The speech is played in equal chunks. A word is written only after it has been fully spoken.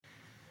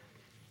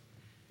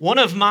One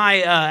of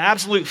my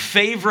absolute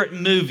favorite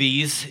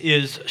movies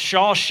is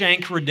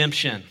Shawshank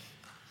Redemption.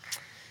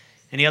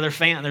 Any other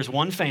fan? There's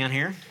one fan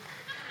here.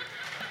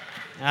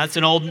 That's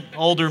an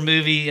older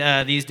movie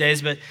these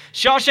days, but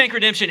Shawshank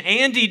Redemption,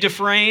 Andy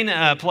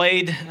Dufresne,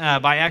 played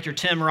by actor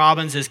Tim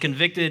Robbins, is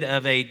convicted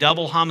of a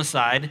double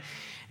homicide.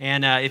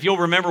 And if you'll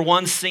remember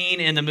one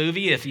scene in the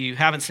movie, if you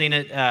haven't seen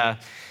it,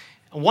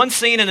 one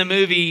scene in the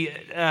movie,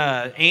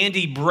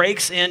 Andy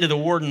breaks into the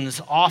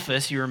warden's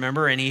office, you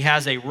remember, and he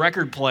has a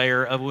record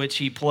player of which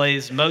he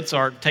plays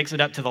Mozart, takes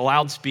it up to the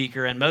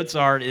loudspeaker, and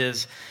Mozart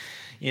is,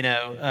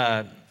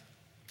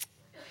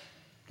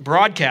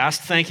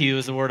 broadcast, thank you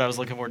is the word I was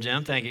looking for,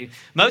 Jim, thank you.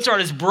 Mozart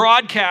is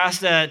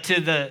broadcast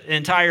to the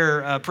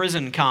entire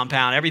prison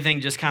compound. Everything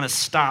just kind of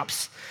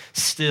stops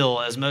still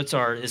as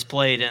Mozart is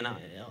played, and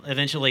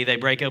eventually they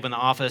break open the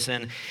office,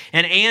 and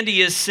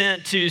Andy is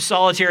sent to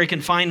solitary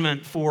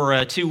confinement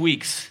for 2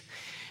 weeks.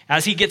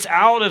 As he gets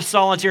out of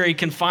solitary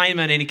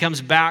confinement and he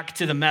comes back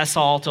to the mess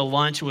hall to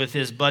lunch with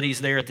his buddies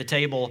there at the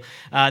table,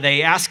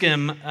 they ask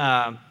him,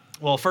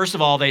 first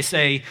of all, they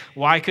say,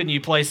 why couldn't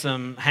you play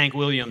some Hank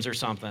Williams or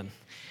something?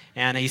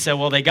 And he said,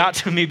 well, they got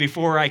to me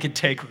before I could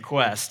take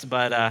requests,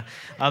 but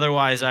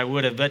otherwise I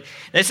would have. But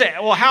they say,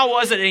 well, how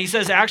was it? And he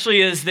says,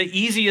 actually, it's the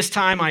easiest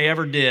time I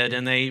ever did.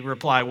 And they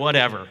reply,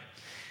 whatever.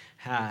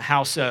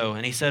 How so?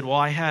 And he said, well,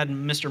 I had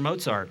Mr.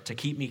 Mozart to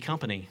keep me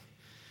company.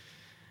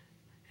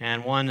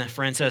 And one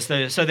friend says,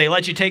 so they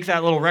let you take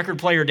that little record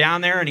player down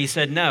there? And he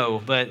said,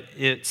 no, but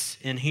it's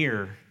in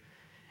here,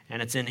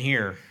 and it's in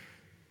here.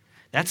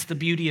 That's the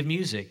beauty of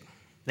music.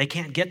 They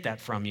can't get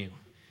that from you.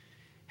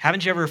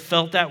 Haven't you ever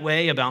felt that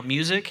way about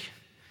music?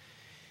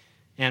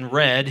 And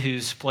Red,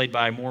 who's played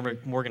by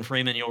Morgan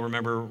Freeman, you'll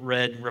remember,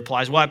 Red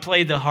replies, well, I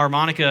played the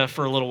harmonica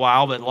for a little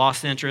while, but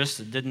lost interest.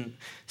 It didn't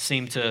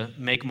seem to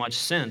make much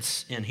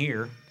sense in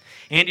here.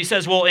 Andy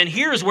says, well, in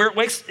here is where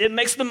it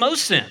makes the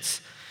most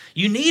sense.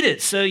 You need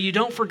it so you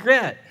don't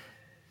forget.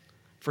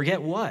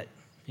 Forget what?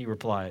 He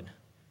replied.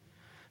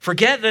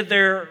 Forget that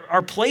there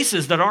are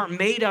places that aren't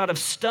made out of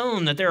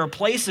stone, that there are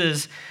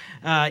places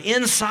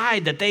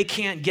inside that they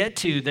can't get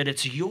to, that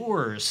it's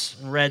yours.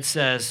 And Red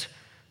says,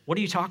 what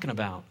are you talking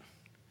about?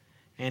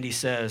 And he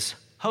says,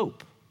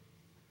 hope.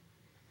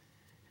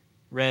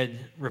 Red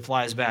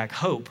replies back,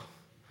 hope?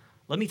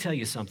 Let me tell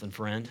you something,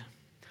 friend.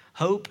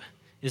 Hope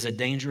is a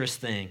dangerous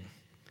thing.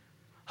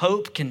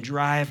 Hope can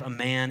drive a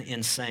man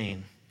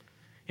insane.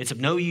 It's of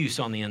no use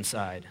on the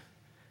inside.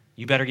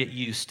 You better get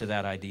used to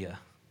that idea.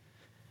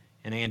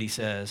 And Andy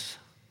says,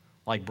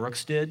 like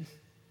Brooks did?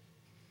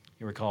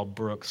 You recall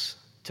Brooks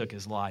took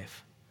his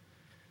life.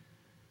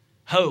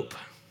 Hope.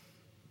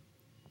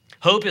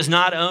 Hope is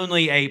not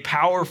only a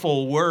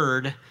powerful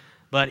word,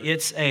 but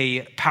it's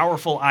a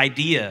powerful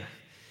idea.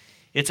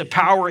 It's a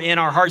power in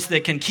our hearts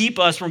that can keep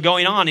us from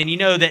going on. And you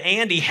know that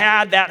Andy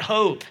had that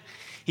hope.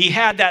 He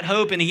had that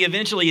hope, and he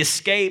eventually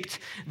escaped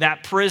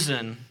that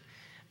prison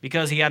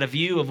because he had a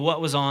view of what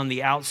was on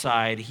the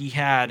outside. He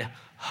had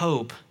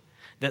hope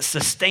that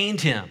sustained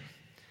him.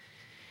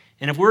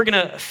 And if we're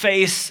going to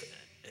face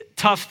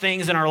tough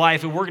things in our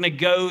life, if we're going to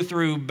go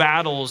through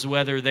battles,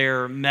 whether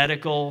they're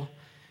medical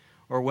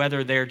or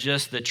whether they're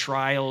just the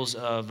trials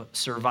of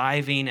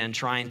surviving and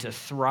trying to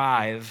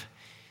thrive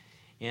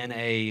in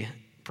a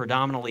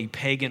predominantly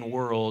pagan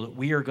world,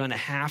 we are going to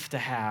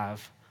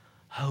have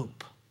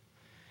hope.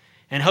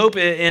 And hope,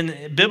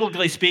 in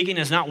biblically speaking,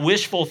 is not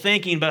wishful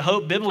thinking, but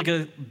hope,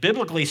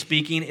 biblically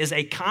speaking, is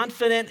a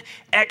confident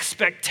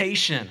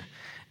expectation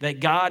that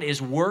God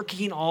is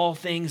working all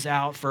things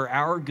out for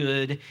our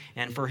good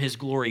and for his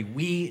glory.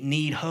 We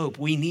need hope.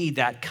 We need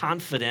that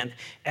confident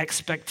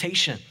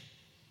expectation,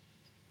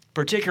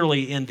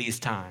 particularly in these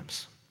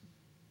times.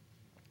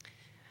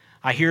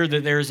 I hear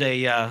that there's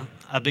a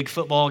big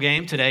football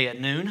game today at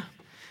noon.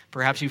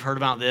 Perhaps you've heard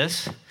about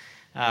this.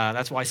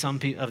 That's why some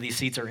of these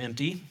seats are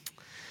empty.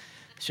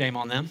 Shame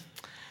on them.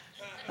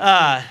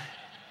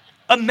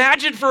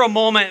 Imagine for a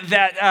moment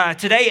that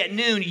today at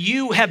noon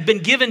you have been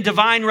given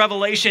divine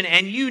revelation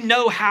and you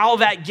know how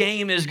that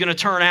game is going to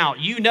turn out.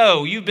 You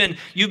know, you've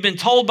been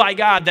told by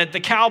God that the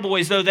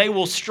Cowboys, though they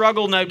will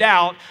struggle no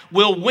doubt,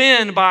 will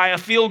win by a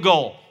field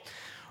goal.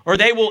 Or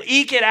they will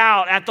eke it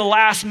out at the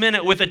last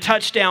minute with a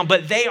touchdown,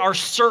 but they are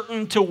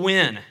certain to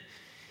win.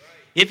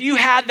 If you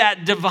had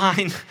that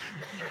divine...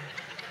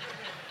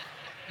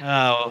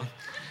 Oh,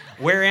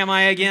 where am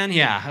I again?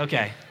 Yeah,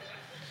 okay.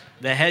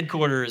 The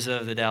headquarters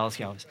of the Dallas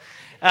Cowboys.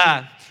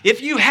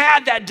 If you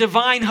had that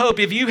divine hope,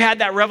 if you had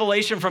that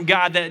revelation from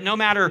God that no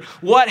matter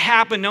what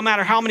happened, no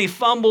matter how many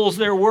fumbles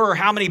there were,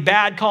 how many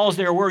bad calls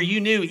there were, you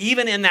knew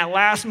even in that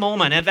last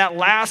moment, at that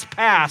last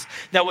pass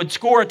that would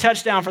score a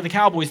touchdown for the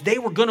Cowboys, they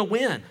were going to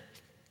win.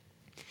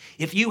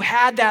 If you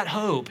had that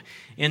hope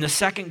in the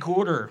second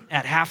quarter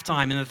at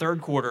halftime, in the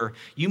third quarter,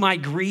 you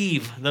might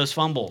grieve those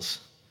fumbles.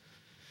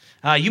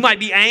 You might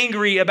be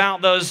angry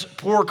about those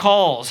poor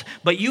calls,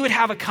 but you would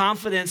have a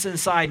confidence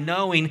inside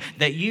knowing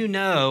that you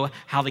know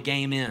how the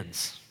game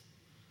ends.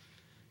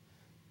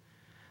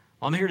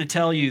 Well, I'm here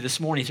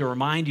to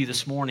remind you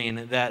this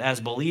morning that as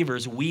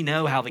believers, we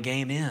know how the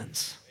game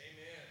ends.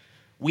 Amen.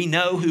 we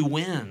know who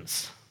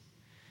wins.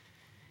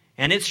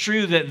 And it's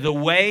true that the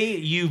way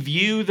you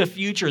view the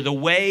future, the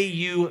way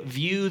you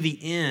view the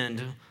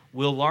end,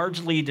 will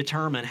largely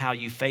determine how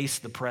you face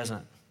the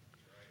present.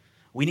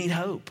 We need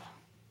hope.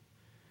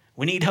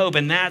 We need hope,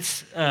 and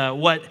that's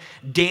what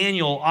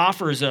Daniel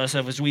offers us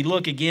as we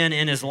look again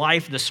in his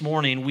life this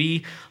morning.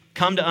 We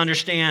come to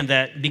understand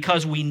that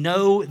because we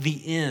know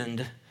the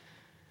end,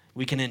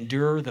 we can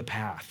endure the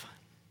path.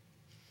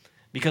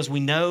 Because we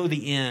know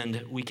the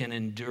end, we can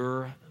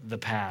endure the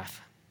path.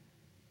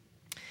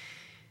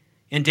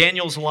 In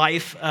Daniel's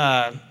life,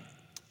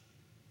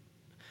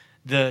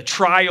 the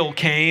trial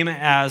came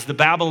as the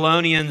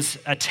Babylonians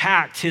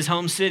attacked his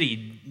home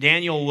city.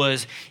 Daniel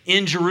was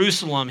in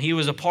Jerusalem. He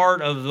was a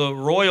part of the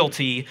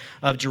royalty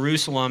of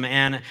Jerusalem.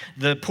 And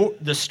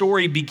the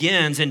story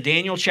begins in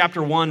Daniel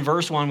chapter 1,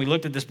 verse 1. We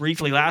looked at this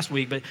briefly last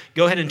week, but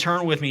go ahead and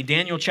turn with me.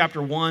 Daniel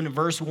chapter 1,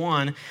 verse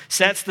 1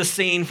 sets the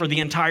scene for the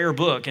entire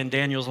book in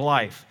Daniel's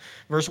life.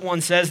 Verse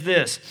 1 says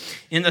this: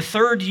 In the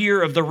third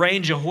year of the reign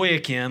of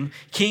Jehoiakim,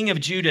 king of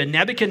Judah,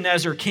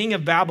 Nebuchadnezzar, king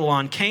of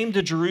Babylon, came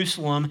to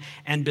Jerusalem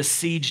and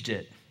besieged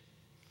it.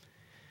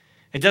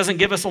 It doesn't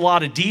give us a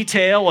lot of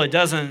detail. It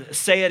doesn't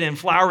say it in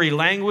flowery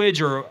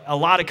language or a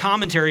lot of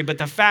commentary, but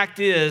the fact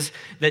is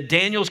that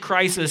Daniel's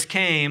crisis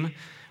came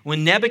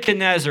when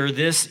Nebuchadnezzar,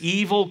 this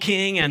evil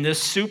king and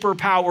this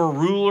superpower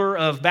ruler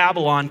of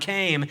Babylon,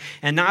 came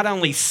and not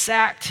only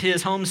sacked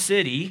his home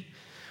city,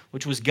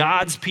 which was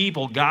God's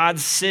people,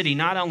 God's city,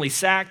 not only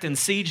sacked and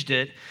sieged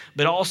it,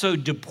 but also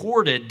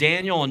deported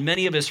Daniel and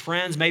many of his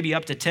friends, maybe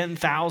up to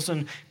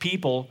 10,000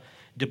 people,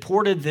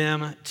 deported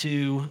them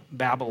to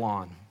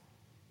Babylon.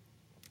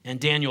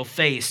 And Daniel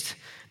faced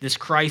this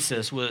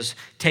crisis, was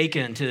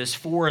taken to this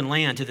foreign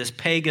land, to this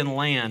pagan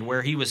land,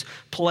 where he was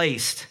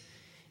placed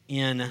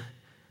in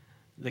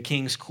the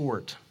king's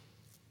court.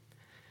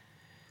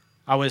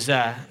 I was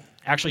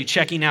actually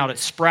checking out at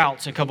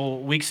Sprouts a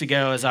couple weeks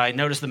ago as I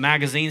noticed the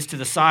magazines to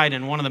the side,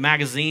 and one of the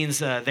magazines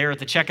there at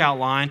the checkout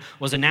line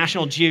was a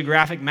National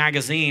Geographic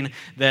magazine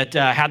that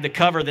had the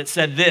cover that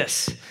said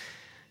this.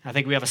 I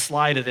think we have a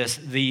slide of this,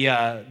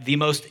 the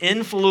most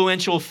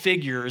influential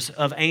figures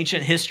of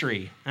ancient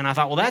history. And I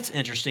thought, well, that's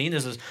interesting.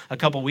 This is a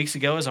couple weeks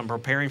ago as I'm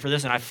preparing for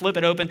this, and I flip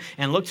it open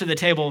and look to the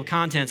table of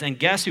contents, and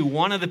guess who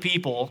one of the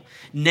people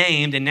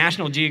named in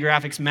National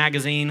Geographic's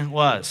magazine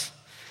was?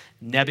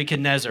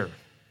 Nebuchadnezzar.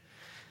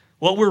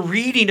 What we're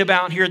reading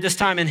about here at this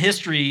time in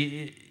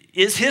history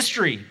is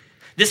history.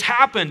 This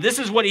happened. This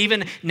is what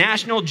even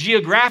National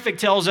Geographic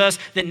tells us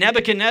that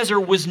Nebuchadnezzar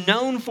was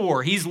known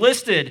for. He's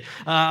listed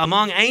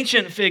among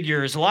ancient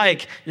figures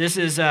like, this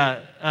is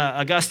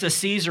Augustus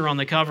Caesar on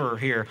the cover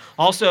here.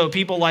 Also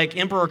people like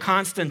Emperor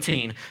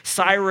Constantine,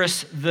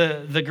 Cyrus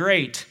the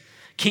Great,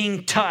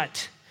 King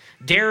Tut,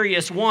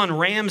 Darius I,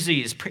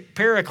 Ramses,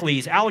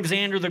 Pericles,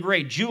 Alexander the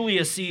Great,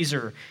 Julius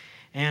Caesar,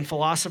 and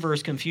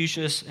philosophers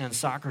Confucius and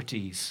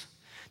Socrates.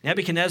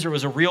 Nebuchadnezzar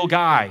was a real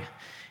guy.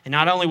 And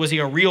not only was he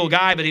a real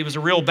guy, but he was a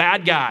real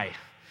bad guy.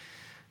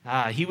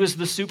 He was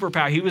the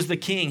superpower. He was the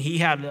king. He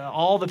had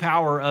all the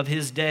power of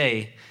his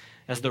day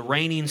as the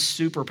reigning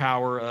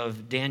superpower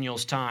of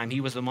Daniel's time.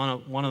 He was one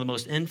of the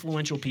most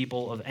influential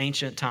people of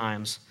ancient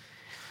times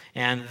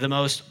and the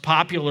most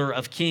popular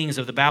of kings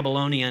of the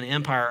Babylonian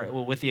Empire,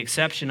 with the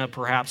exception of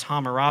perhaps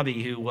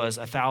Hammurabi, who was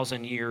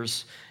 1,000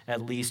 years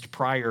at least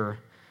prior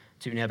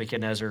to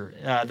Nebuchadnezzar.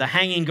 The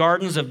Hanging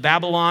Gardens of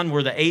Babylon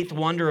were the eighth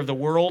wonder of the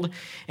world,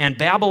 and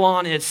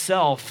Babylon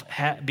itself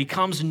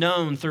becomes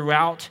known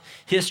throughout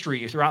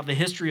history, throughout the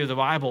history of the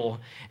Bible.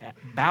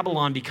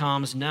 Babylon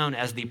becomes known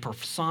as the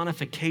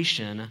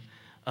personification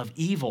of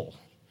evil.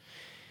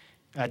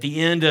 At the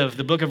end of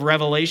the book of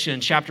Revelation,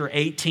 chapter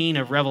 18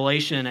 of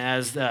Revelation,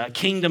 as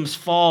kingdoms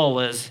fall,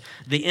 as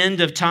the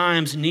end of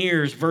times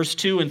nears, verse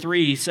 2 and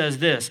 3 says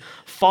this: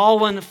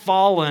 Fallen,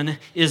 fallen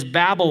is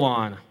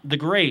Babylon the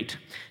Great.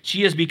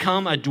 She has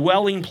become a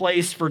dwelling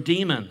place for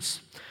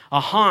demons, a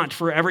haunt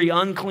for every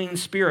unclean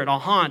spirit, a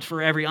haunt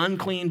for every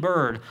unclean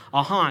bird,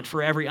 a haunt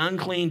for every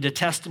unclean,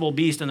 detestable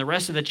beast. And the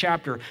rest of the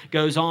chapter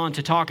goes on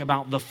to talk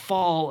about the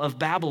fall of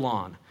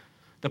Babylon,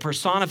 the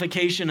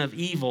personification of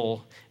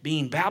evil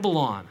being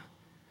Babylon,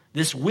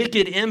 this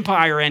wicked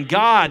empire. And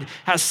God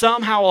has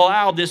somehow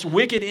allowed this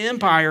wicked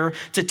empire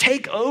to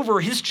take over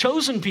his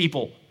chosen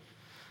people.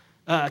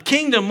 A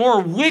kingdom more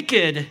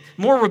wicked,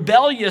 more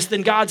rebellious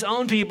than God's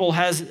own people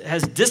has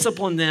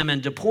disciplined them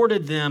and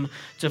deported them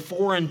to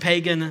foreign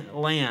pagan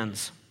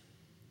lands.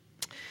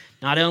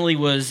 Not only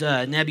was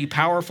Nebi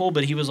powerful,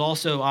 but he was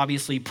also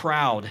obviously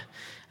proud.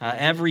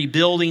 Every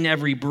building,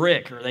 every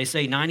brick, or they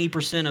say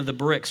 90% of the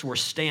bricks were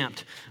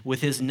stamped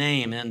with his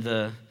name and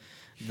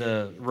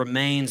the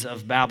remains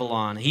of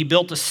Babylon. He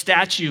built a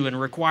statue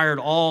and required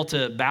all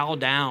to bow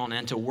down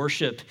and to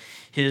worship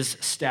his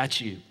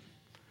statue.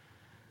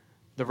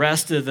 The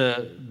rest of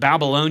the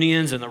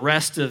Babylonians and the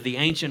rest of the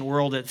ancient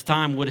world at the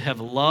time would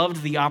have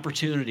loved the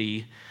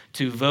opportunity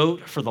to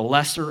vote for the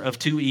lesser of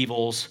two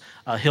evils,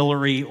 a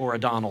Hillary or a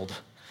Donald,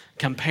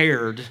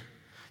 compared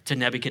to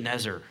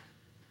Nebuchadnezzar.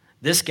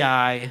 This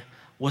guy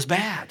was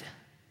bad.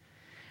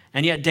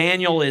 And yet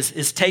Daniel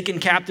is taken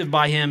captive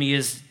by him. He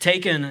is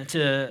taken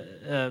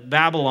to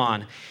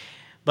Babylon.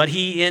 But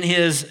he, in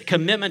his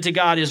commitment to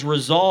God, is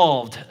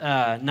resolved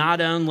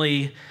not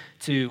only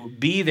to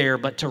be there,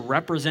 but to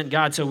represent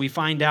God. So we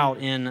find out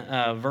in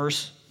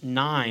verse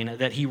 9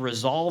 that he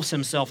resolves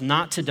himself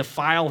not to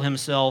defile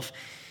himself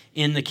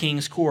in the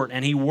king's court.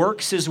 And he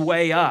works his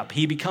way up.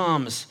 He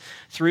becomes,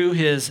 through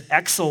his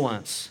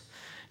excellence,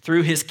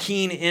 through his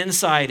keen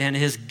insight and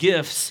his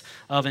gifts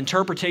of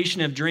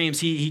interpretation of dreams,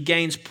 he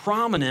gains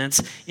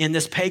prominence in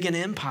this pagan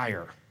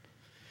empire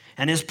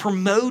and is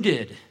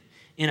promoted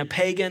in a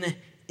pagan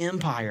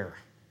empire.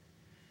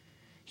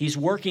 He's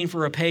working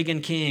for a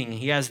pagan king.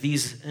 He has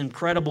these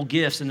incredible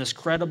gifts and this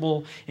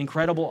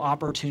incredible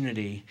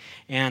opportunity.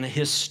 And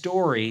his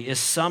story is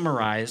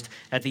summarized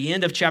at the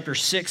end of chapter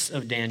 6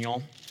 of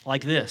Daniel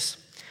like this.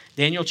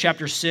 Daniel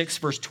chapter 6,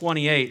 verse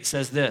 28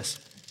 says this.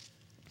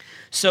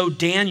 So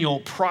Daniel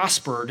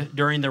prospered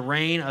during the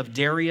reign of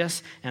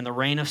Darius and the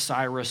reign of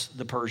Cyrus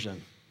the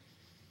Persian.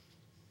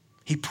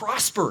 He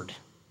prospered.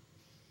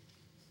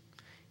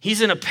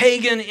 He's in a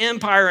pagan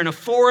empire in a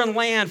foreign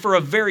land for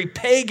a very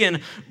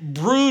pagan,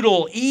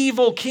 brutal,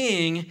 evil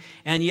king,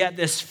 and yet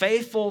this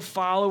faithful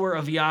follower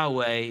of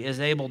Yahweh is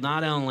able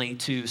not only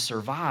to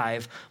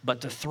survive,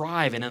 but to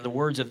thrive, and in the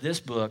words of this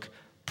book,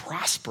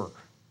 prosper.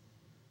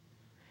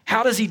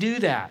 How does he do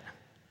that?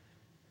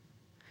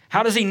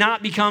 How does he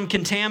not become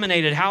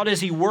contaminated? How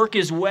does he work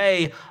his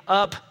way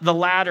up the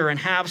ladder and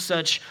have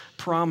such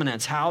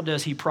prominence? How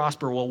does he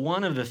prosper? Well,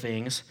 one of the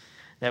things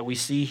that we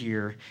see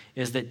here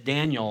is that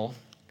Daniel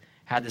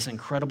had this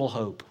incredible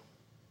hope,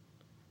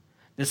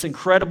 this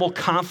incredible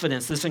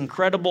confidence, this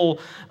incredible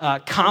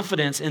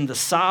confidence in the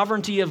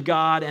sovereignty of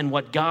God and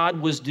what God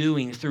was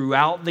doing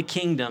throughout the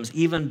kingdoms,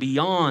 even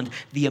beyond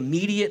the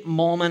immediate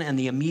moment and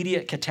the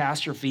immediate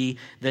catastrophe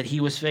that he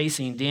was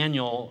facing.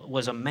 Daniel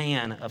was a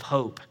man of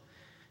hope.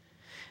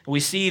 We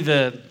see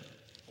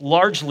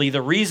largely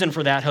the reason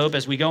for that hope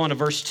as we go into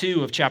verse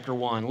 2 of chapter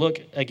 1.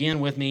 Look again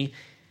with me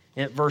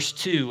at verse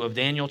 2 of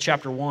Daniel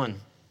chapter 1.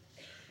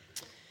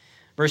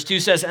 Verse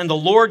 2 says, And the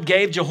Lord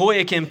gave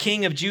Jehoiakim,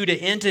 king of Judah,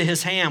 into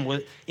his hand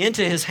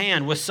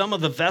with some of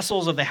the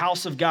vessels of the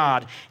house of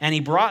God, and he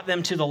brought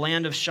them to the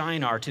land of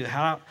Shinar, to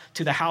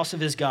the house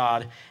of his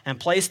God, and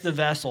placed the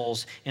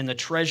vessels in the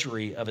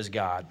treasury of his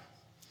God.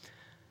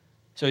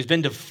 So he's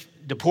been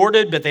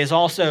deported, but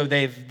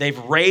they've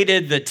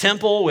raided the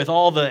temple with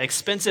all the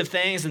expensive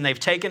things, and they've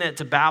taken it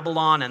to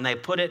Babylon, and they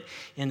put it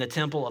in the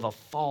temple of a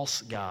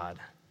false god.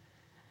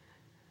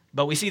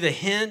 But we see the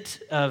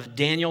hint of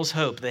Daniel's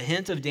hope, the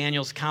hint of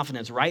Daniel's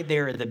confidence right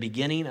there at the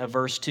beginning of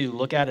verse 2.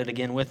 Look at it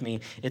again with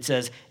me. It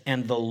says,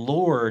 And the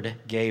Lord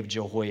gave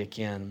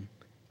Jehoiakim,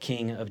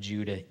 king of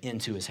Judah,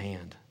 into his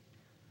hand.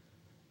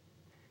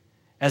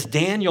 As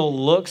Daniel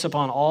looks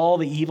upon all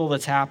the evil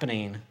that's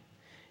happening,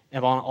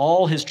 and on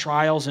all his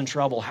trials and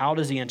trouble, how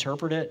does he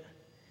interpret it?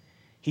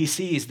 He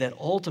sees that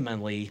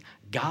ultimately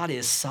God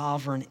is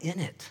sovereign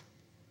in it.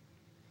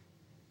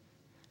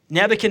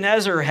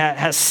 Nebuchadnezzar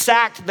has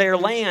sacked their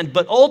land,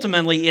 but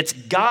ultimately it's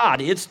God,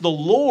 it's the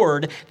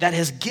Lord that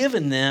has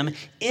given them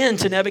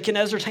into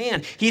Nebuchadnezzar's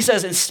hand. He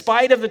says, in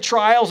spite of the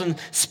trials, in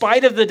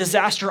spite of the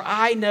disaster,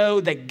 I know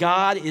that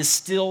God is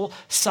still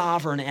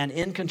sovereign and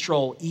in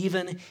control,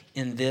 even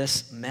in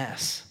this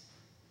mess.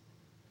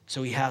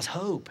 So he has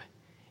hope,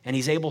 and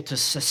he's able to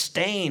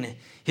sustain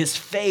his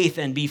faith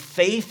and be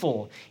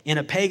faithful in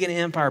a pagan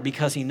empire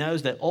because he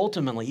knows that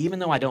ultimately, even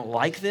though I don't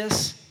like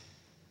this,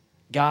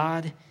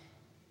 God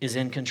is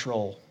in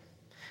control.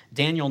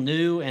 Daniel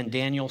knew and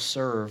Daniel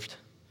served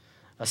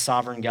a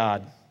sovereign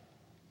God.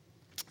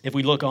 If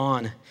we look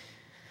on,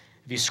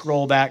 if you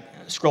scroll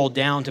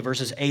down to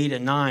verses 8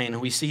 and 9,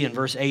 we see in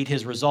verse 8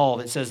 his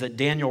resolve. It says that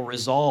Daniel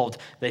resolved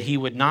that he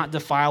would not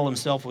defile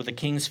himself with the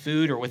king's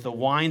food or with the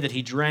wine that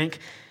he drank.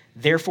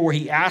 Therefore,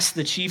 he asked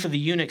the chief of the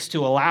eunuchs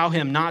to allow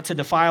him not to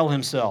defile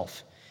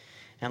himself.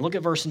 And look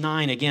at verse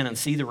 9 again and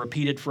see the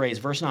repeated phrase.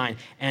 Verse 9,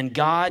 And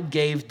God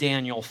gave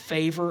Daniel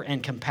favor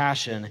and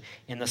compassion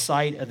in the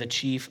sight of the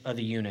chief of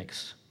the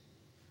eunuchs.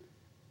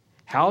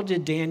 How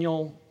did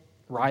Daniel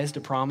rise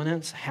to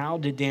prominence? How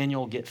did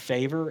Daniel get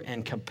favor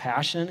and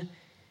compassion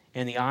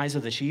in the eyes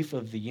of the chief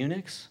of the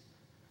eunuchs?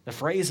 The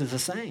phrase is the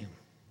same.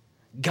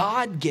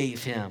 God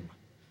gave him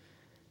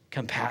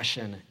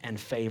compassion and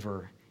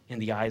favor in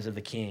the eyes of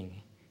the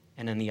king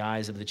and in the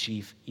eyes of the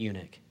chief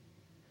eunuch.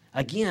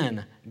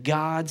 Again,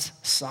 God's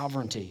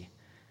sovereignty.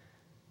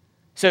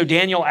 So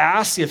Daniel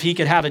asks if he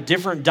could have a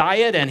different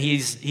diet, and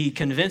he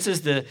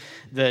convinces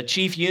the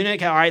chief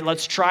eunuch, all right,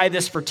 let's try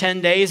this for 10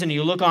 days. And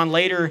you look on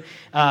later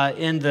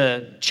in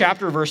the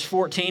chapter, verse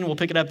 14, we'll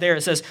pick it up there.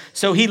 It says,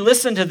 So he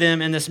listened to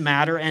them in this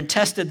matter and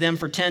tested them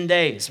for 10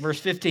 days. Verse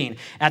 15,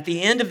 At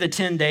the end of the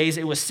 10 days,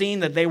 it was seen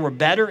that they were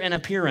better in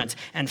appearance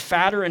and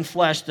fatter in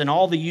flesh than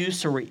all the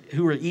youths who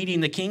were eating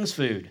the king's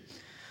food.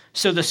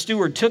 So the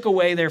steward took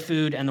away their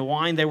food and the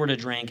wine they were to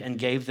drink and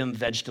gave them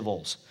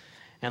vegetables.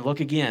 And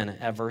look again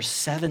at verse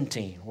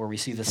 17, where we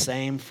see the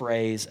same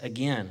phrase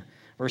again.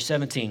 Verse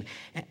 17,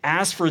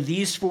 as for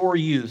these 4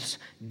 youths,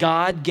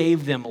 God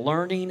gave them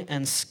learning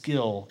and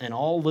skill in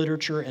all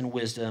literature and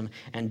wisdom,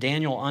 and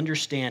Daniel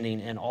understanding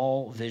in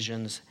all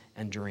visions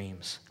and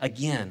dreams.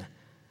 Again,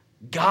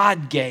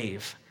 God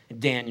gave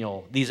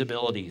Daniel these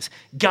abilities.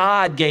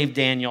 God gave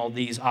Daniel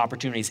these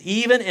opportunities.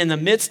 Even in the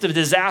midst of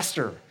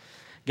disaster,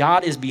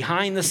 God is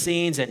behind the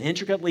scenes and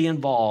intricately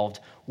involved,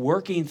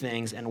 working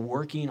things and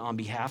working on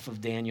behalf of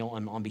Daniel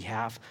and on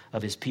behalf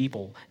of his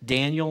people.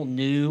 Daniel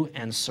knew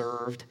and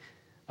served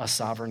a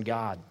sovereign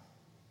God.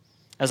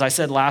 As I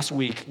said last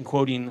week, in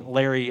quoting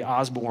Larry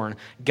Osborne,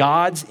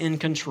 God's in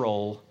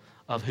control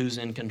of who's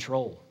in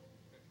control.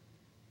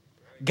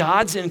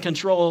 God's in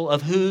control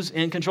of who's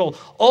in control.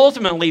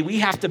 Ultimately, we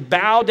have to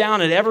bow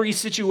down at every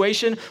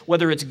situation,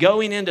 whether it's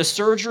going into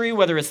surgery,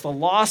 whether it's the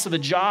loss of a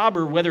job,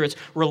 or whether it's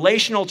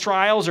relational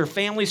trials or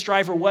family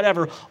strife or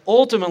whatever.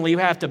 Ultimately,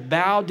 we have to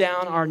bow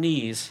down our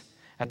knees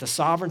at the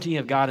sovereignty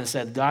of God and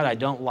say, God, I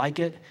don't like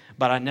it,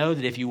 but I know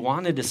that if you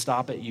wanted to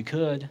stop it, you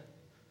could.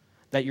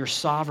 That you're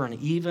sovereign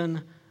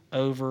even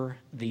over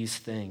these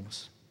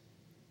things.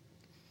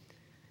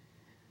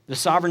 The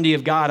sovereignty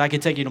of God, I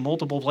could take you to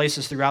multiple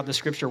places throughout the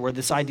scripture where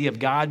this idea of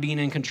God being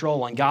in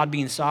control and God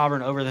being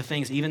sovereign over the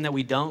things even that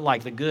we don't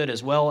like, the good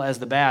as well as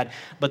the bad.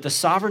 But the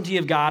sovereignty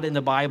of God in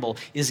the Bible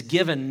is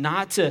given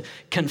not to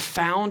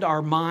confound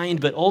our mind,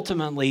 but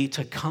ultimately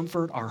to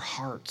comfort our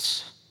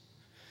hearts.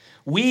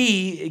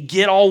 We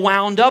get all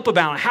wound up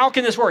about it. How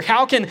can this work?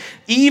 How can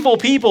evil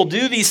people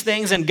do these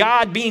things and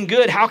God being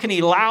good, how can he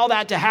allow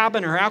that to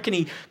happen, or how can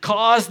he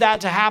cause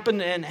that to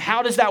happen? And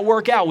how does that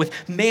work out with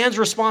man's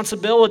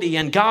responsibility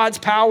and God's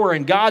power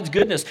and God's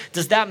goodness?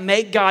 Does that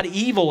make God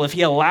evil if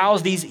he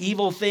allows these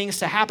evil things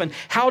to happen?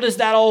 How does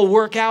that all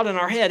work out in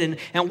our head?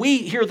 And we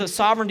hear the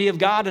sovereignty of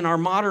God in our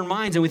modern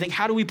minds and we think,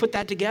 how do we put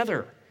that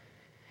together?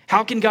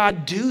 How can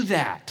God do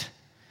that?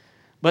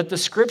 But the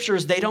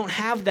scriptures, they don't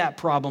have that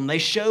problem. They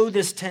show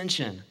this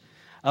tension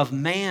of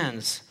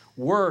man's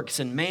works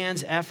and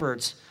man's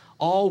efforts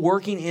all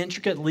working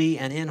intricately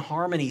and in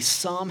harmony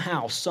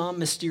somehow, some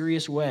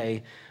mysterious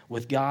way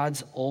with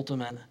God's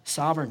ultimate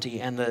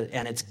sovereignty. And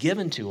it's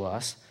given to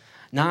us,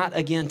 not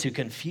again to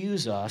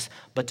confuse us,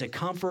 but to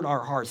comfort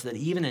our hearts that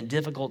even in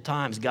difficult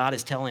times, God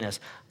is telling us,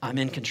 I'm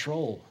in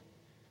control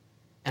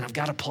and I've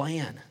got a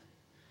plan.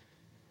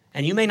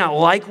 And you may not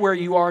like where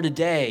you are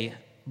today,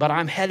 but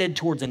I'm headed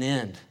towards an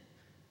end.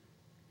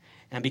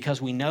 And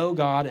because we know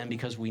God and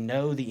because we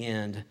know the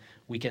end,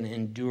 we can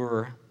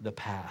endure the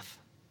path.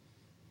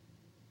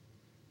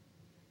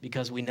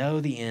 Because we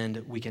know the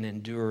end, we can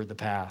endure the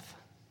path.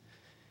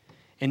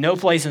 In no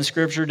place in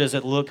Scripture does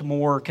it look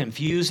more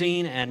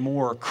confusing and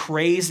more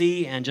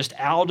crazy and just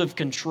out of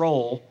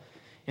control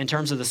in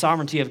terms of the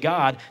sovereignty of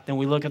God than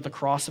we look at the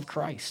cross of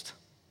Christ.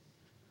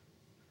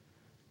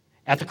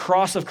 At the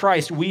cross of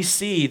Christ, we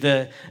see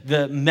the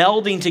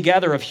melding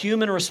together of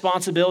human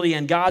responsibility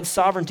and God's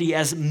sovereignty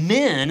as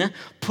men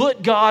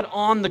put God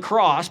on the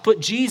cross, put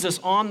Jesus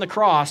on the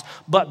cross,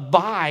 but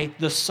by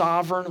the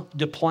sovereign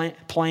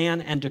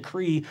plan and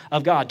decree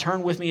of God.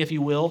 Turn with me, if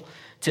you will,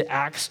 to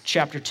Acts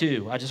chapter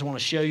 2. I just want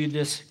to show you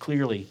this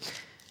clearly.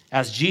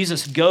 As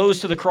Jesus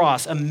goes to the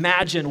cross,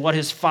 imagine what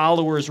his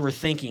followers were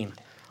thinking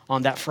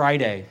on that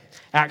Friday.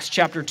 Acts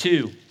chapter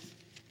 2.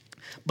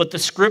 But the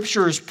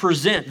scriptures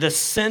present the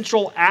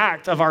central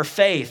act of our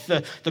faith,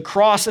 the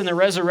cross and the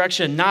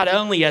resurrection, not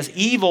only as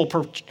evil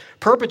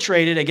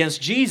perpetrated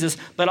against Jesus,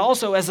 but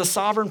also as a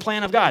sovereign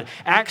plan of God.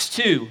 Acts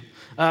 2,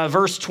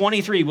 verse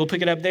 23, we'll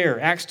pick it up there.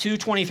 Acts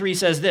 2:23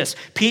 says this.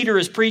 Peter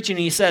is preaching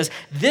and he says,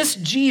 this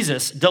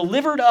Jesus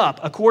delivered up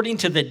according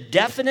to the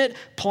definite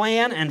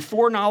plan and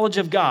foreknowledge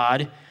of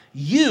God,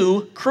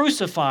 you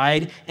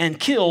crucified and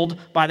killed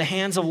by the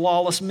hands of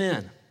lawless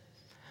men.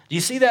 Do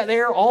you see that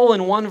there? All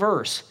in one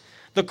verse.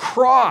 The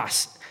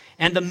cross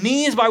and the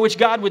means by which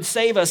God would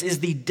save us is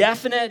the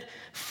definite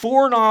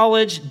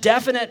foreknowledge,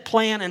 definite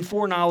plan and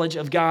foreknowledge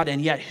of God.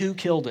 And yet who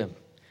killed him?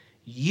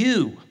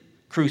 You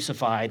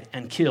crucified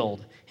and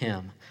killed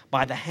him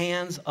by the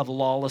hands of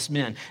lawless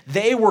men.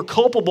 They were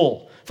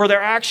culpable for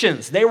their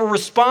actions. They were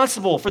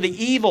responsible for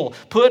the evil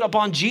put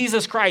upon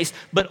Jesus Christ.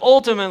 But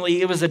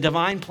ultimately, it was a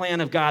divine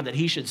plan of God that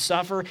he should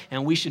suffer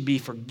and we should be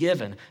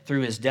forgiven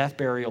through his death,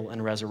 burial,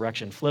 and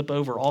resurrection. Flip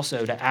over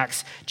also to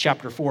Acts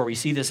chapter 4. We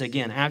see this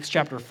again. Acts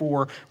chapter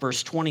 4,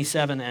 verse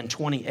 27 and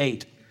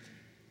 28.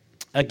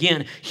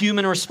 Again,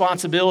 human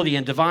responsibility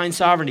and divine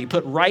sovereignty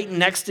put right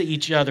next to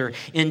each other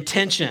in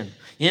tension,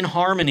 in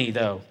harmony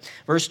though.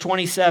 Verse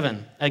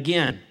 27,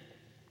 again,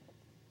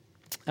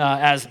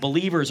 as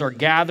believers are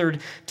gathered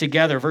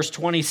together. Verse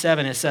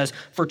 27, it says,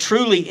 for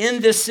truly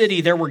in this city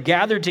there were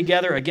gathered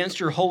together against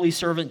your holy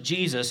servant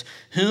Jesus,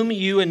 whom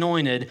you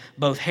anointed,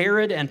 both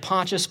Herod and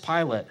Pontius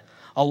Pilate,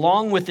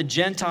 along with the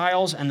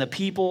Gentiles and the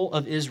people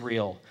of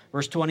Israel.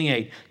 Verse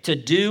 28, to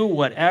do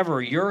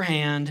whatever your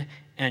hand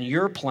and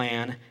your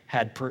plan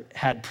had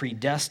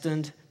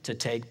predestined to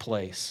take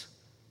place.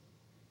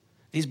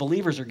 These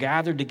believers are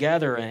gathered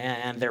together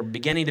and they're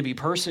beginning to be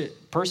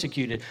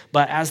persecuted.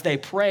 But as they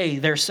pray,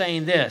 they're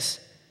saying this,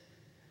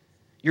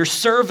 your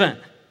servant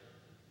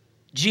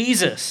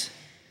Jesus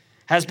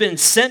has been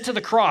sent to the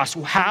cross.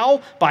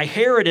 How? By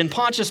Herod and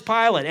Pontius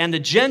Pilate. And the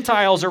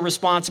Gentiles are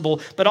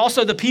responsible, but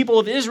also the people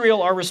of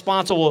Israel are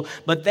responsible.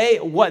 But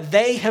what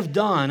they have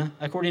done,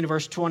 according to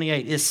verse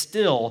 28, is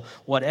still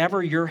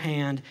whatever your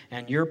hand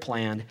and your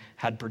plan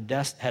had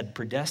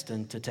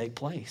predestined to take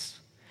place.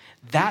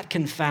 That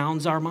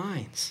confounds our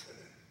minds.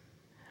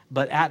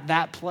 But at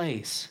that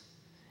place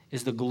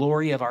is the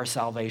glory of our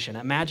salvation.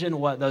 Imagine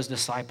what those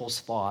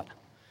disciples thought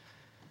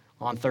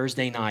on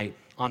Thursday night,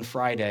 on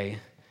Friday,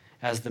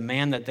 as the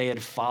man that they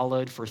had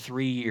followed for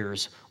 3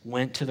 years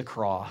went to the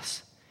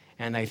cross,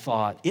 and they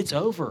thought, it's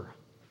over.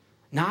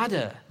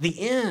 Nada,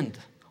 the end,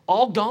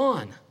 all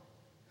gone.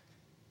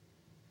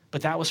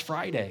 But that was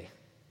Friday.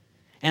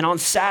 And on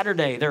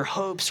Saturday, their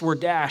hopes were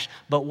dashed.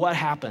 But what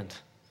happened?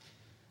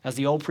 As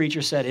the old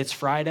preacher said, it's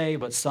Friday,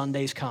 but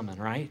Sunday's coming,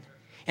 right?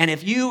 And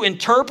if you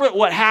interpret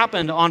what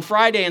happened on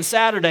Friday and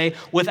Saturday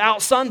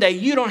without Sunday,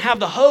 you don't have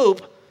the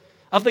hope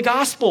of the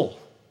gospel.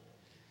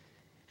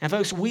 And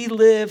folks, we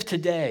live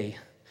today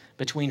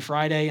between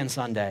Friday and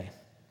Sunday.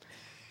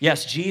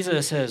 Yes,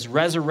 Jesus has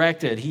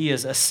resurrected. He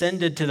has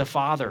ascended to the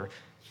Father.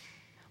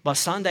 But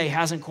Sunday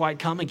hasn't quite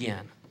come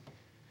again.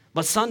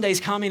 But Sunday's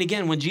coming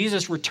again when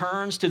Jesus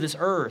returns to this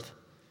earth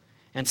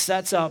and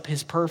sets up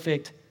his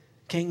perfect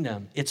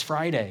kingdom. It's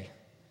Friday.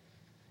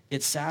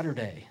 It's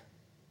Saturday.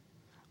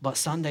 But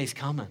Sunday's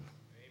coming.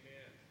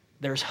 Amen.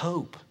 There's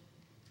hope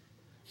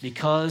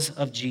because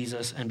of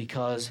Jesus and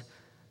because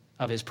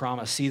of his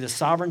promise. See, the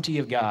sovereignty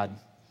of God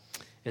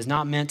is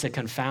not meant to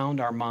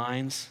confound our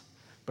minds,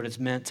 but it's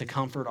meant to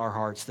comfort our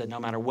hearts that no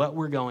matter what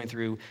we're going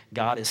through,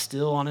 God is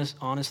still on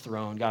his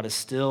throne. God is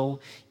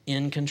still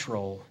in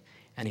control,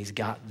 and he's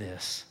got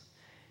this.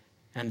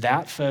 And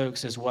that,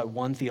 folks, is what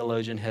one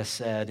theologian has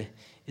said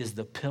is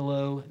the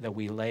pillow that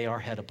we lay our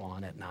head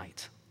upon at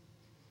night.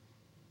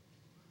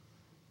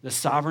 The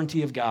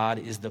sovereignty of God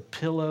is the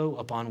pillow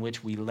upon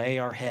which we lay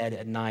our head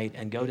at night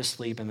and go to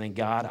sleep and think,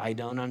 God, I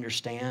don't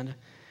understand,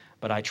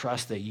 but I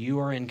trust that you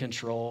are in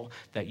control,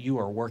 that you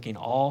are working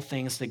all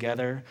things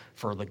together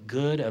for the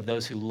good of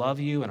those who love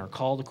you and are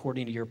called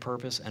according to your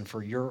purpose and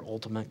for your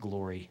ultimate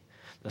glory.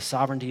 The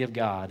sovereignty of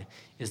God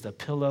is the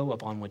pillow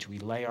upon which we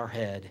lay our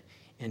head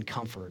in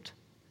comfort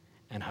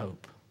and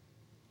hope.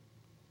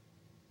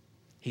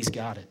 He's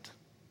got it.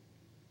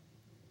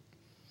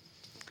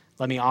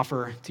 Let me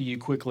offer to you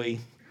quickly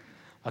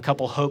a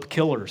couple hope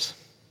killers.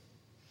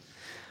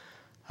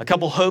 A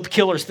couple hope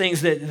killers,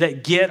 things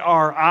that get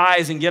our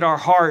eyes and get our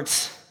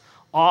hearts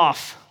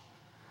off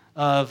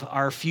of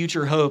our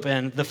future hope.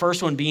 And the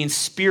first one being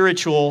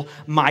spiritual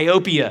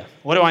myopia.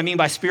 What do I mean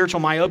by spiritual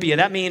myopia?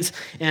 That means,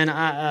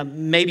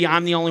 and maybe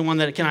I'm the only one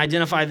that can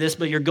identify this,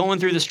 but you're going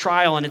through this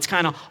trial and it's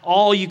kind of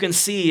all you can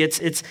see.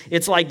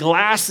 It's like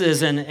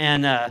glasses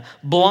and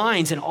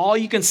blinds, and all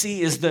you can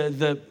see is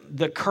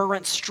the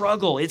current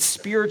struggle. It's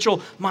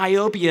spiritual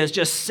myopia. It's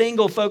just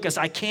single focus.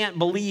 I can't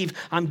believe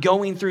I'm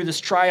going through this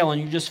trial,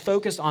 and you're just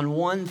focused on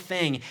one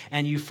thing,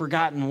 and you've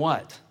forgotten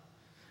what?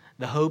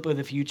 The hope of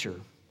the future.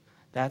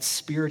 That's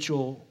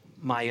spiritual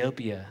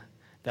myopia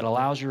that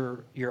allows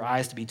your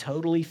eyes to be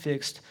totally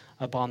fixed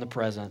upon the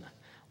present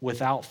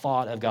without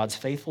thought of God's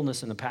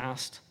faithfulness in the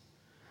past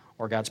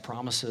or God's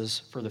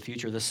promises for the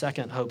future. The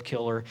second hope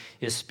killer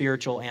is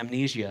spiritual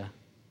amnesia.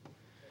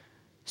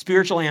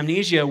 Spiritual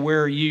amnesia,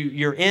 where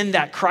you're in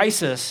that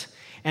crisis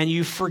and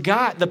you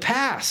forgot the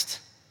past.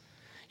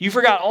 You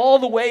forgot all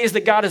the ways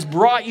that God has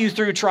brought you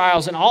through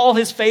trials and all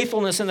his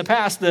faithfulness in the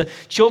past. The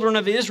children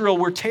of Israel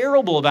were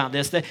terrible about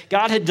this, that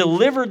God had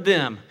delivered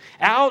them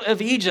out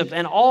of Egypt,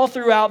 and all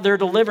throughout their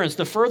deliverance,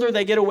 the further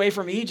they get away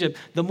from Egypt,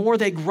 the more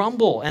they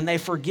grumble and they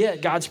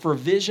forget God's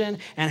provision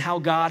and how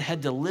God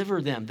had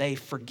delivered them. They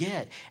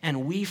forget,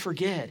 and we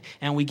forget,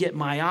 and we get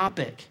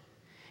myopic.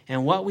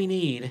 And what we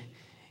need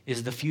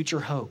is the future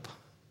hope,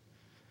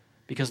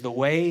 because the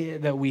way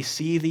that we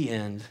see the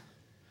end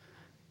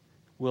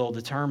will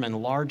determine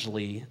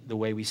largely the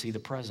way we see the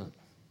present.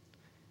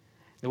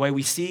 The way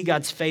we see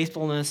God's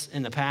faithfulness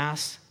in the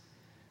past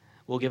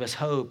will give us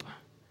hope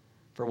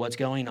for what's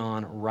going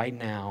on right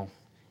now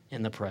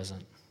in the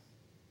present.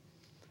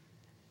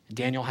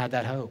 Daniel had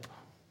that hope.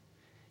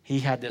 He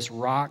had this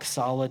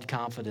rock-solid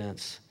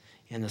confidence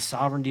in the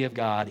sovereignty of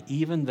God,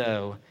 even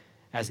though,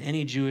 as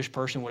any Jewish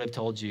person would have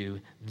told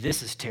you,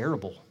 this is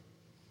terrible.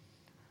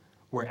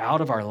 We're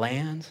out of our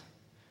land.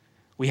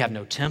 We have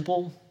no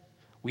temple.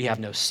 We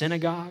have no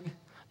synagogue.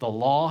 The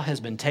law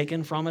has been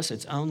taken from us.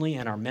 It's only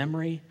in our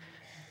memory.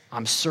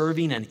 I'm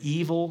serving an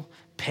evil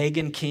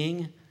pagan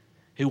king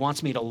who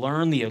wants me to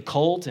learn the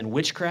occult and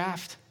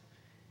witchcraft.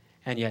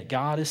 And yet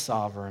God is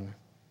sovereign,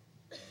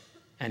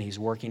 and he's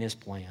working his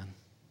plan,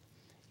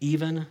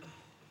 even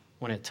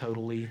when it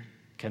totally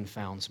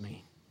confounds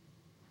me.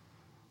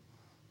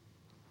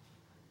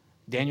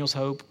 Daniel's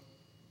hope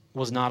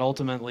was not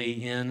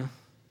ultimately in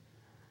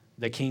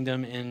the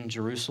kingdom in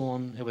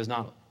Jerusalem. It was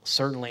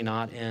certainly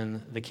not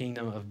in the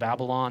kingdom of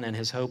Babylon, and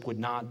his hope would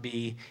not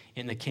be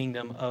in the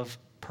kingdom of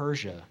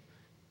Persia,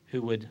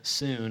 who would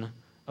soon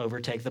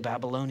overtake the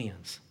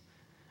Babylonians.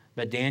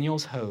 But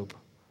Daniel's hope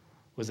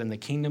was in the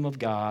kingdom of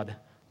God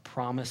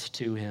promised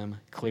to him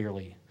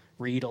clearly.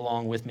 Read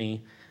along with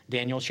me,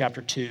 Daniel chapter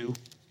 2,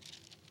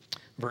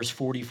 verse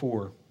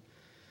 44.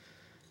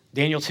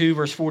 Daniel 2,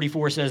 verse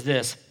 44 says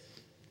this.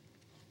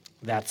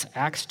 That's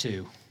Acts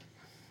 2.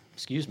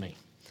 Excuse me.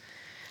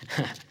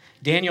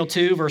 Daniel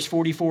 2, verse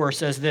 44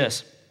 says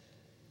this.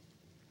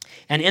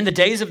 And in the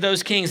days of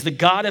those kings, the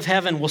God of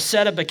heaven will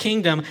set up a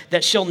kingdom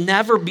that shall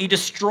never be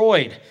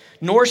destroyed,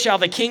 nor shall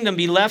the kingdom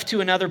be left to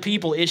another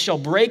people. It shall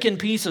break in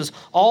pieces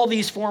all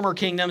these former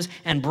kingdoms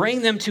and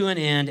bring them to an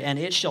end, and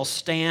it shall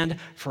stand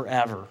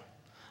forever.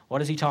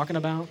 What is he talking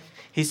about?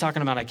 He's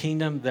talking about a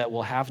kingdom that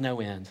will have no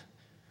end.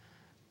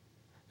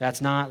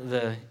 That's not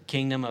the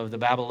kingdom of the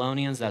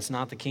Babylonians. That's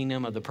not the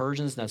kingdom of the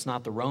Persians. That's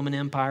not the Roman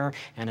Empire.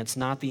 And it's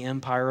not the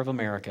empire of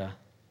America.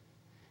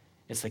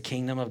 It's the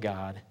kingdom of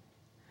God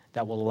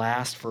that will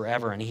last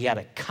forever. And he had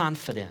a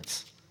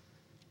confidence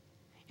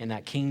in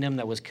that kingdom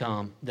that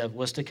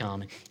was to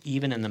come,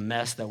 even in the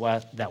mess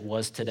that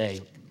was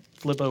today.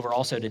 Flip over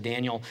also to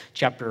Daniel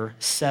chapter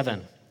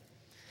 7.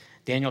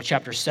 Daniel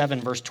chapter 7,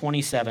 verse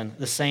 27.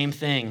 The same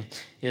thing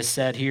is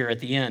said here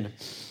at the end.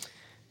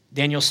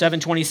 Daniel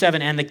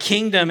 7:27, and the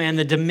kingdom and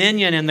the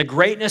dominion and the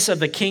greatness of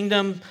the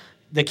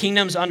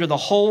kingdoms under the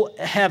whole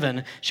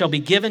heaven shall be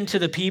given to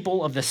the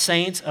people of the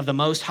saints of the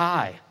Most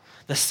High.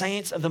 The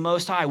saints of the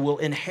Most High will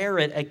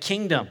inherit a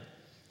kingdom.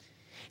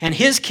 And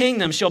his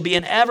kingdom shall be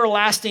an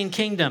everlasting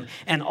kingdom,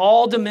 and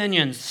all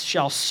dominions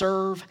shall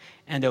serve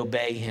and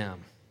obey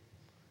him.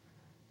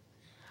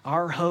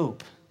 Our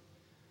hope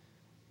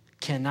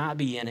cannot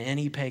be in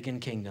any pagan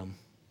kingdom.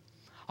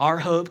 Our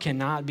hope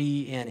cannot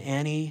be in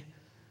any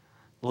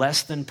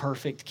less than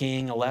perfect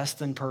king, a less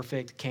than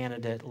perfect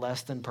candidate,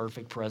 less than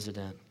perfect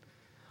president.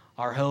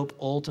 Our hope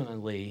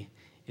ultimately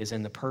is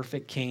in the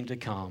perfect king to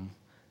come,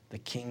 the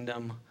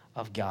kingdom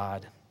of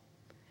God.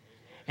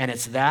 And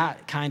it's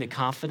that kind of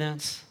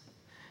confidence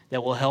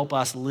that will help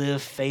us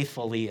live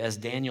faithfully as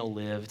Daniel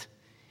lived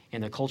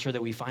in the culture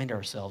that we find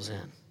ourselves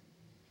in.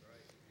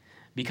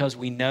 Because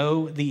we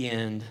know the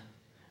end,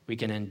 we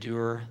can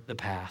endure the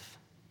path.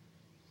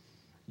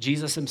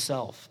 Jesus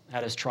himself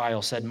at his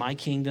trial said, my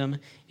kingdom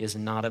is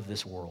not of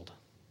this world.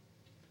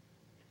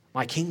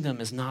 My kingdom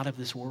is not of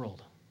this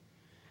world.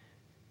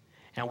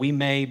 And we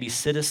may be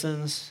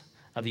citizens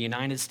of the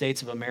United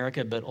States of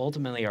America, but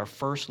ultimately our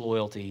first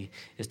loyalty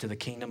is to the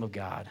kingdom of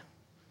God.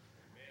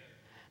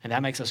 And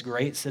that makes us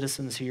great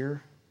citizens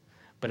here,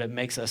 but it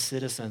makes us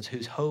citizens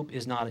whose hope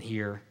is not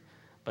here,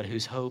 but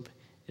whose hope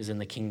is in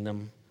the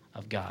kingdom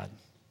of God.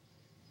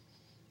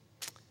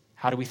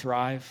 How do we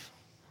thrive?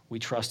 We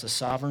trust a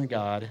sovereign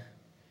God,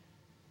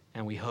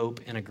 and we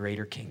hope in a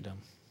greater kingdom.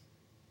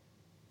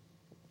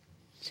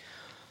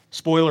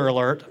 Spoiler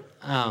alert,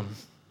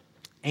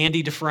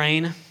 Andy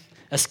Dufresne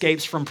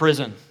escapes from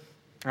prison,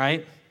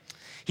 right?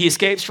 He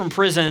escapes from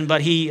prison,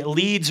 but he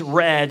leads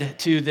Red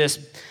to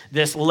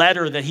this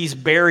letter that he's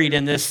buried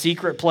in this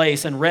secret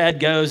place. And Red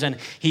goes and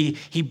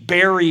he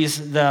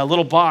buries the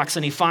little box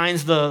and he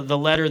finds the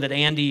letter that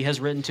Andy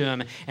has written to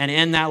him. And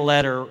in that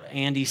letter,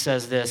 Andy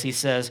says this. He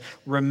says,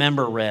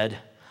 remember, Red,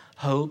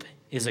 hope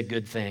is a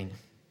good thing,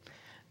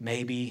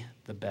 maybe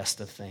the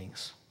best of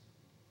things.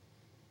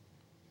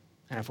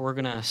 And if we're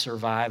going to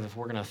survive, if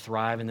we're going to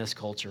thrive in this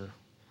culture,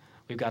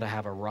 we've got to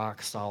have a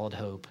rock-solid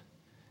hope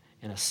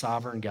in a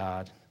sovereign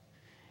God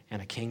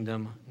and a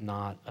kingdom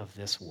not of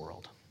this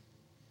world.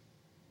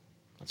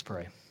 Let's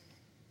pray.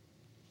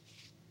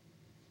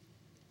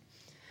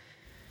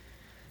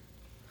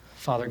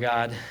 Father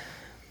God,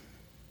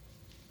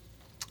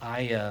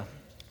 I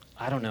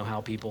don't know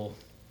how people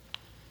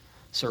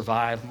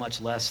survive, much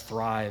less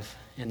thrive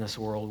in this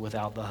world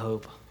without the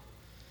hope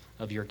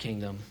of your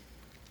kingdom.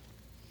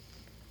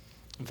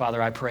 And Father,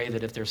 I pray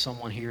that if there's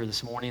someone here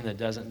this morning that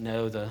doesn't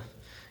know the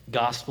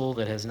gospel,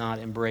 that has not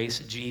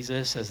embraced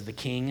Jesus as the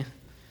King,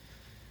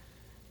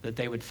 that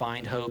they would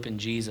find hope in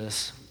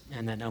Jesus,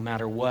 and that no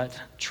matter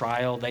what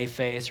trial they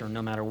face or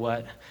no matter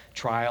what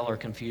trial or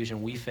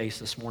confusion we face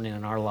this morning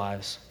in our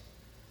lives,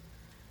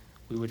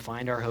 we would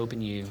find our hope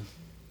in you,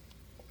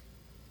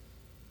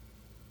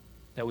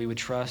 that we would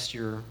trust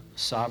your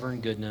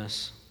sovereign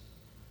goodness,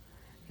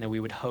 and that we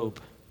would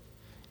hope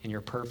in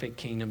your perfect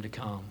kingdom to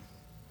come,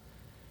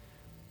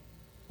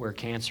 where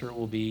cancer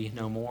will be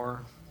no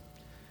more,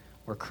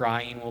 where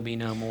crying will be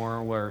no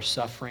more, where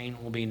suffering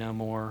will be no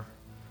more,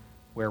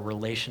 where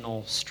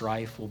relational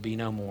strife will be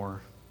no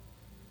more,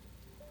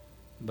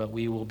 but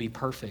we will be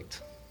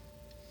perfect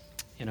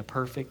in a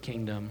perfect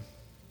kingdom,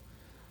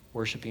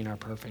 worshiping our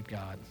perfect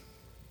God.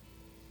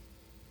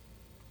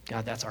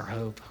 God, that's our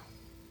hope.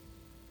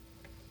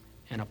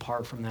 And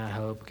apart from that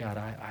hope, God,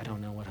 I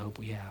don't know what hope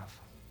we have.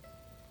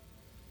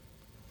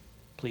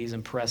 Please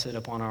impress it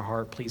upon our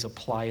heart. Please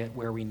apply it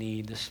where we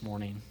need this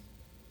morning,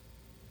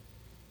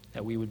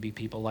 that we would be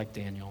people like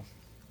Daniel.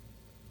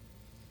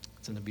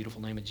 It's in the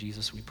beautiful name of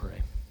Jesus we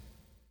pray.